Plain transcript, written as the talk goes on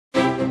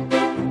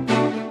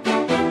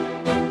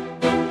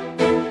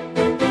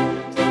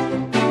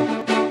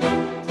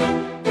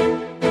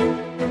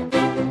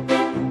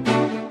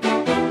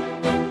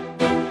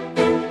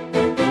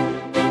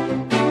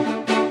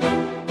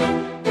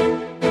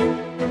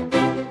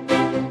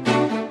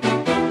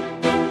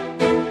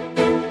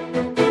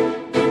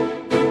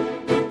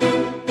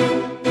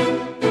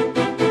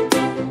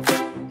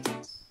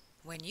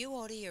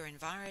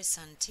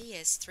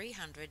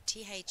TS300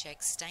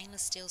 THX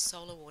stainless steel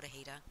solar water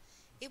heater,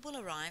 it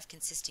will arrive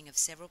consisting of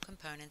several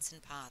components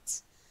and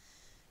parts.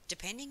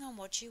 Depending on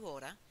what you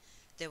order,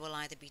 there will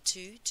either be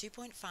two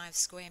 2.5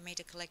 square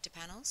metre collector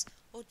panels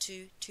or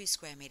two 2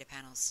 square metre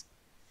panels.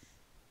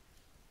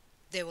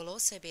 There will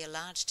also be a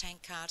large tank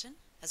carton,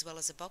 as well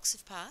as a box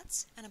of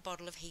parts and a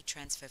bottle of heat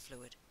transfer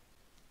fluid.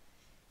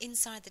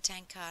 Inside the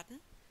tank carton,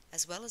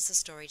 as well as the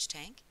storage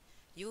tank,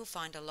 you will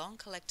find a long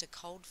collector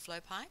cold flow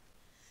pipe,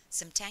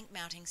 some tank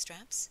mounting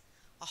straps,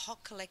 a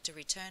hot collector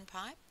return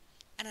pipe,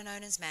 and an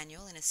owner's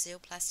manual in a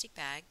sealed plastic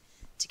bag,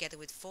 together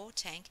with 4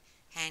 tank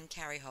hand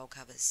carry hole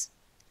covers.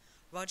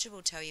 Roger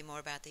will tell you more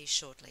about these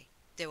shortly.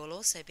 There will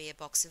also be a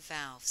box of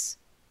valves.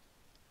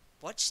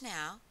 Watch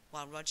now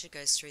while Roger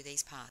goes through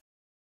these parts.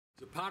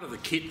 The part of the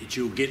kit that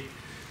you'll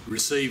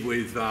receive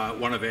with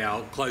one of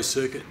our closed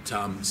circuit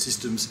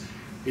systems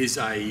is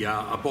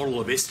a bottle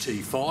of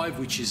ST5,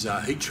 which is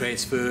a heat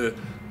transfer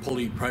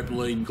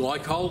polypropylene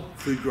glycol,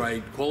 food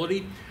grade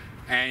quality,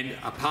 and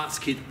a parts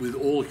kit with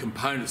all the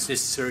components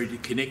necessary to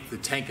connect the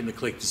tank and the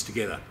collectors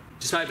together.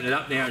 Just open it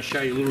up now and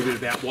show you a little bit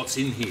about what's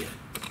in here.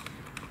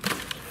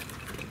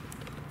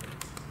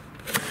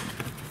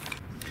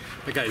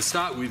 Okay, to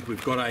start with,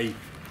 we've got a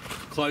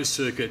closed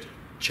circuit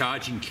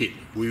charging kit.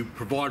 We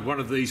provide one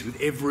of these with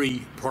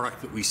every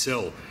product that we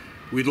sell.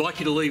 We'd like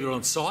you to leave it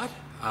on site.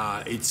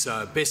 It's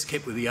best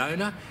kept with the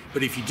owner,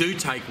 but if you do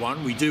take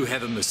one, we do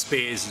have them as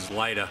spares as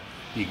later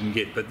you can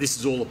get, but this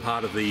is all a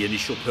part of the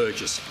initial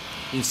purchase.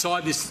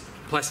 Inside this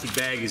plastic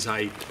bag is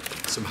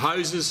some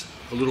hoses,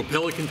 a little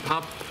Pelican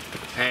pump,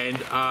 and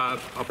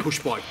a push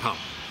bike pump.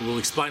 We'll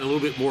explain a little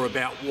bit more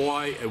about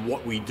why and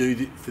what we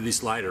do for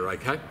this later,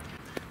 okay?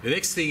 The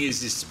next thing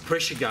is this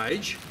pressure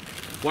gauge.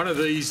 One of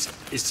these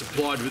is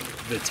supplied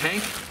with the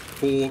tank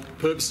for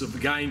purposes of,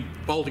 again,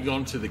 bolting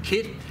onto the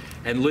kit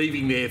and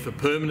leaving there for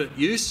permanent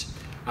use,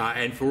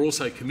 and for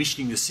also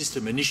commissioning the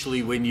system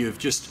initially when you've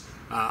just,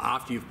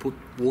 after you've put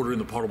water in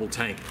the potable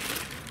tank.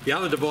 The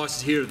other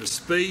devices here are the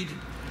speed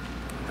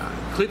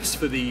clips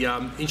for the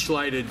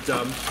insulated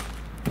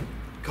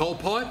coal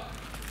pipe,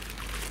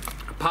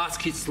 a parts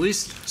kits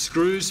list,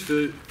 screws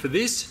for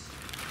this,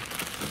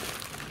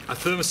 a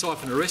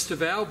thermosiphon arrestor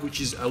valve, which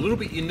is a little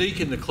bit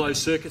unique in the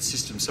closed circuit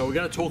system, so we're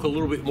going to talk a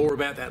little bit more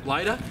about that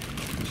later,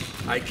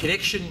 a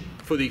connection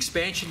for the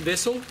expansion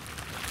vessel,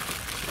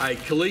 a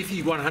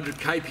Khalifi 100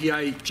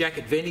 kPa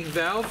jacket venting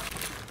valve,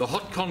 the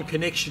hot con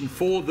connection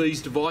for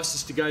these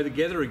devices to go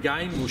together.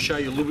 Again, we'll show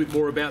you a little bit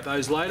more about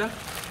those later.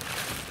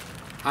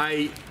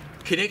 A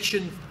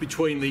connection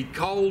between the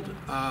cold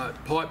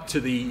pipe to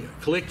the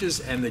collectors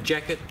and the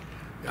jacket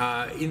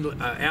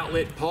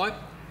outlet pipe,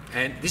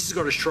 and this has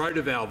got a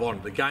Schroeder valve on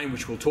it, again,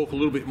 which we'll talk a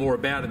little bit more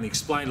about and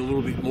explain a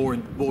little bit more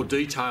in more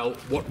detail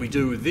what we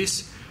do with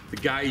this, the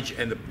gauge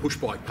and the push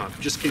bike pump.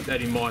 Just keep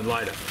that in mind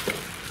later.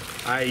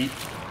 A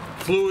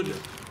fluid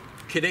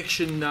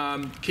connection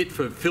kit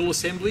for fill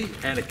assembly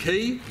and a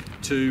key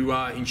to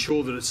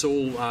ensure that it's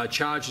all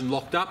charged and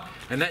locked up,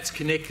 and that's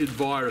connected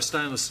via a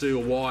stainless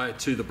steel wire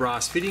to the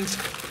brass fittings.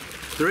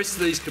 The rest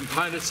of these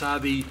components are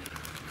the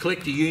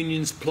collector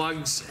unions,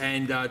 plugs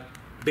and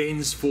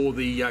bends for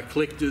the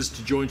collectors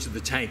to join to the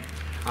tank.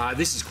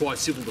 This is quite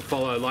simple to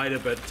follow later,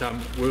 but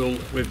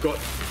we've got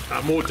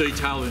more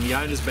detail in the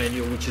owner's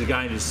manual, which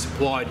again is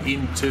supplied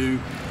into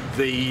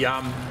the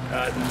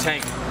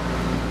tank.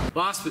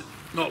 Last but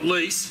not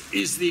least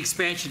is the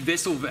expansion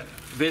vessel.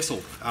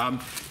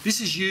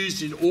 This is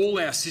used in all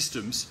our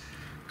systems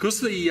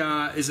because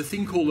there's a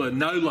thing called a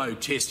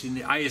no-load test in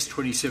the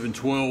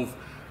AS2712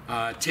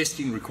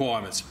 testing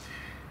requirements.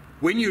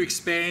 When you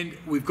expand,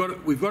 we've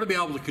got to be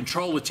able to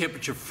control the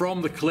temperature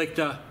from the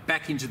collector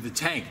back into the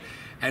tank,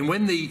 and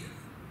when the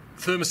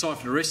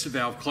thermosiphon arrestor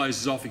valve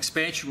closes off,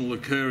 expansion will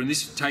occur, and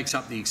this takes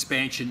up the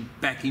expansion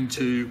back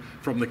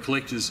from the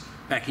collectors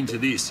back into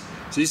this.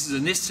 So this is a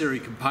necessary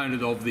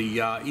component of the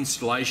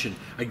installation.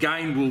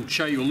 Again, we'll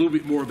show you a little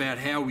bit more about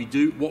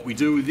what we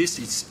do with this.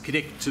 It's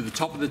connected to the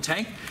top of the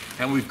tank,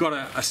 and we've got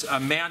a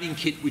mounting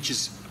kit which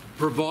is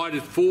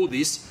provided for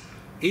this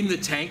in the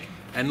tank.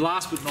 And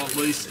last but not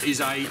least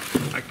is a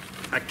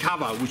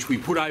cover which we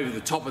put over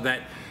the top of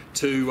that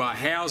to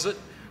house it.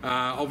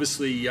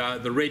 Obviously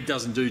the red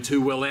doesn't do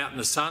too well out in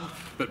the sun,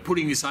 but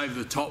putting this over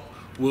the top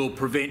will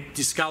prevent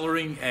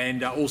discolouring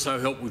and also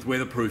help with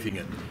weatherproofing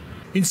it.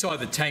 Inside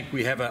the tank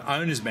we have an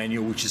owner's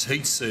manual which is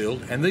heat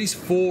sealed, and these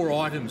 4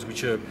 items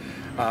which are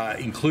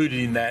included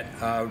in that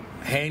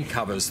hand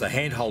covers, the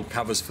handhold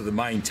covers for the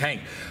main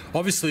tank.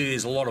 Obviously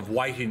there's a lot of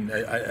weight in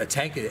a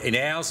tank. In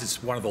ours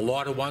it's one of the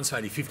lighter ones,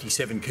 only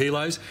 57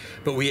 kilos,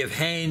 but we have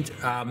hand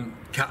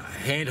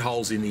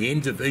holes in the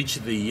end of each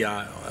of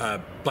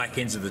the black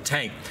ends of the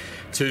tank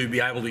to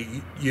be able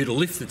to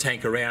lift the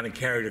tank around and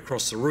carry it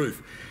across the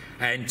roof.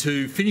 And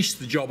to finish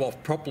the job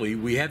off properly,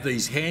 we have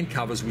these hand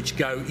covers which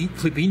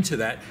clip into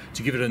that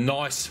to give it a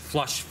nice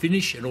flush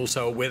finish and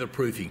also a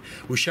weatherproofing.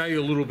 We'll show you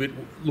a little bit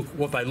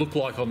what they look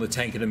like on the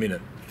tank in a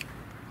minute.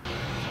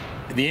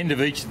 At the end of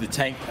each of the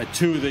tank are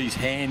two of these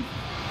hand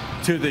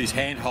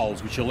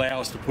holes which allow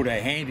us to put our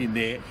hand in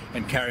there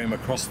and carry them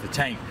across the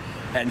tank.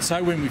 And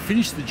so when we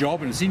finish the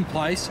job and it's in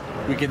place,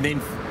 we can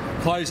then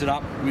close it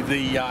up with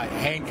the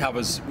hand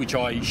covers which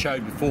I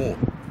showed before.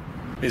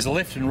 There's a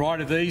left and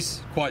right of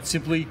these, quite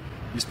simply.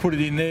 Just put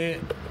it in there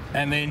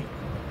and then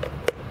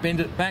bend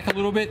it back a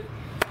little bit,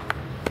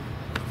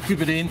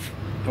 clip it in,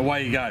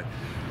 away you go.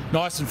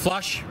 Nice and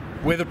flush,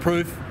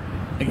 weatherproof,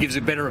 and gives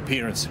a better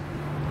appearance.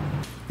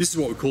 This is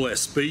what we call our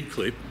speed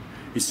clip.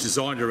 It's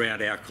designed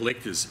around our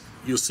collectors.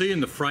 You'll see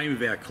in the frame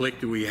of our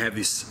collector we have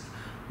this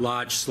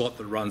large slot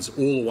that runs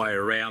all the way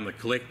around the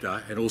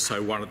collector, and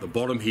also one at the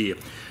bottom here.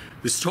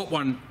 This top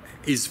one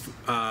is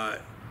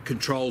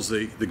controls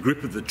the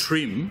grip of the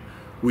trim,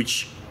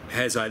 which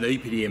has an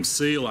EPDM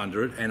seal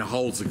under it and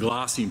holds the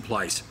glass in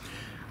place.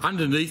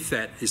 Underneath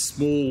that is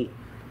small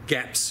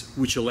gaps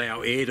which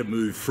allow air to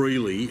move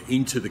freely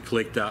into the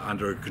collector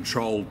under a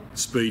controlled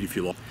speed, if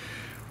you like.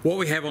 What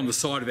we have on the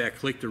side of our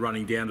collector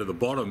running down to the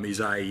bottom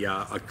is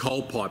a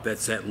coal pipe.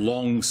 That's that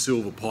long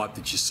silver pipe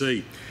that you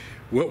see.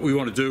 What we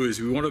want to do is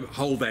we want to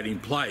hold that in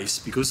place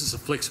because it's a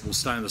flexible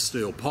stainless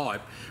steel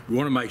pipe. We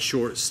want to make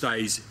sure it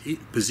stays in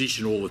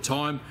position all the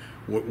time.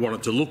 We want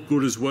it to look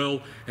good as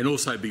well and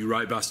also be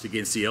robust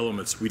against the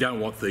elements. We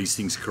don't want these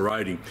things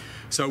corroding.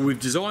 So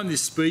we've designed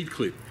this speed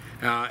clip.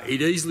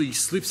 It easily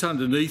slips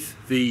underneath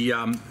the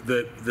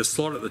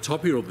slot at the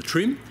top here, or the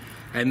trim,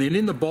 and then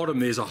in the bottom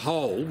there's a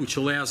hole which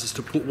allows us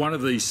to put one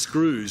of these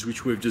screws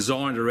which we've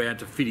designed around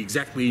to fit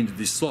exactly into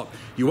this slot.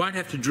 You won't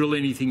have to drill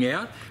anything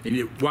out, and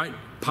it won't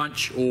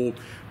punch or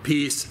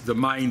pierce the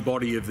main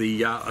body of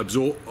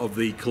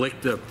the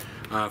collector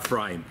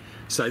frame.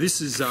 So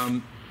this is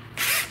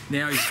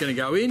now he's going to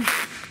go in,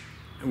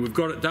 and we've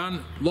got it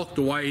done, locked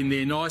away in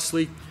there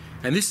nicely.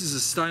 And this is a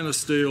stainless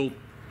steel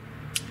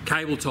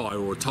cable tie,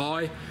 or a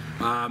tie,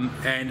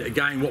 and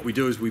again what we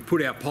do is we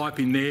put our pipe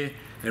in there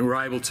and we're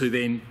able to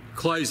then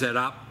close that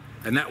up,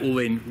 and that will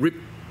then rip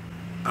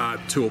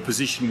to a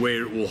position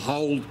where it will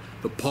hold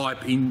the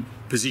pipe in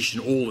position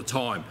all the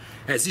time.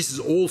 As this is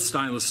all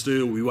stainless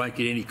steel, we won't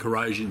get any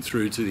corrosion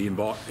through to the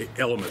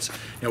elements.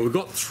 Now we've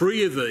got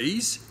 3 of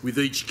these with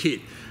each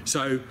kit.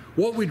 So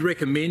what we'd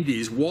recommend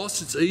is,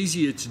 whilst it's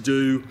easier to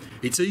do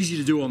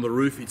on the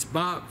roof, it's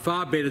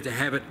far better to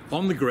have it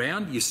on the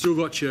ground. You've still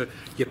got your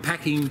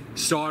packing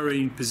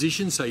styrene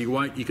position, so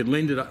you can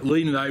lean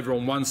it over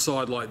on one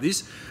side like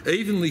this.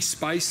 Evenly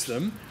space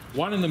them,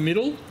 one in the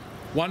middle,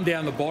 one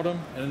down the bottom,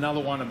 and another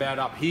one about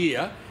up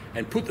here,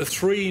 and put the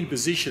 3 in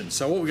position.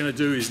 So what we're going to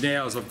do is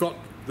now, I've got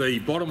the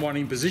bottom one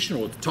in position,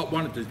 or the top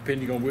one,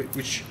 depending on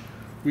which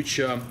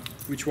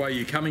way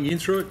you're coming in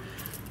through it.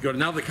 You've got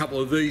another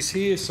couple of these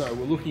here, so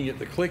we're looking at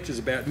the collectors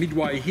about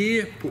midway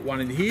here. Put one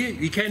in here.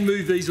 You can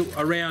move these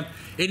around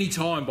any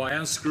time by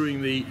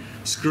unscrewing the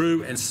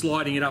screw and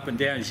sliding it up and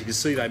down. As you can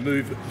see, they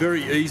move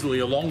very easily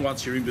along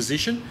once you're in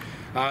position.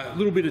 A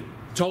little bit of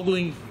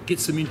toggling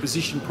gets them in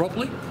position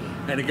properly.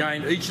 And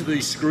again, each of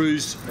these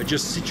screws are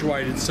just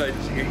situated so you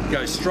can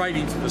go straight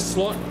into the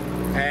slot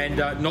and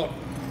not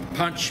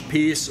punch,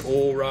 pierce,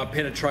 or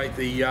penetrate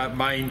the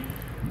main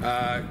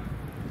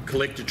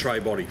collector tray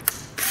body.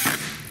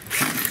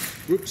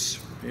 Whoops,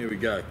 here we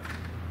go.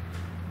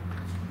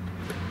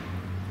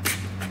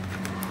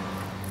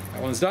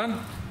 That one's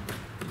done.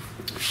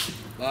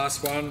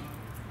 Last one.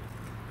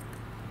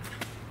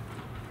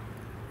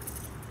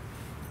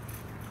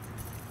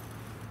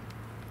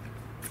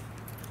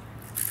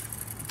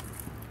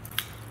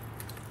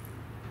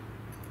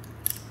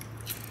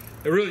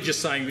 They're really just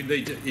saying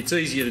it's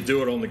easier to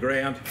do it on the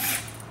ground.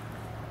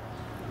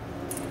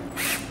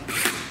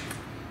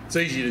 It's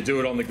easier to do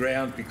it on the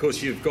ground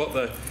because you've got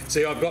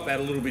see, I've got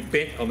that a little bit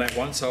bent on that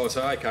one, so I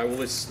say, okay, well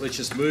let's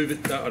just move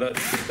it. I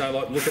don't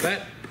like the look of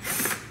that.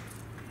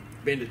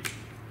 Bend it,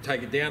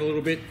 take it down a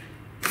little bit.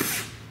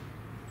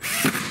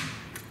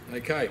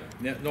 Okay,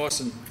 now nice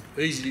and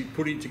easy to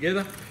put it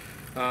together.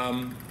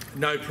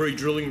 No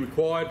pre-drilling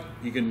required.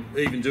 You can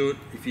even do it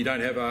if you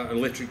don't have an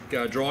electric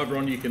driver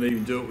on. You can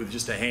even do it with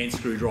just a hand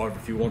screwdriver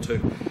if you want to.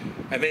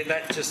 And then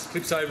that just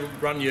clips over,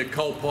 run your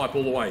coal pipe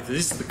all the way. So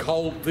this is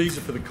these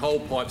are for the coal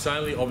pipes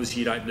only. Obviously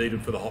you don't need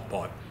them for the hot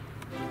pipe.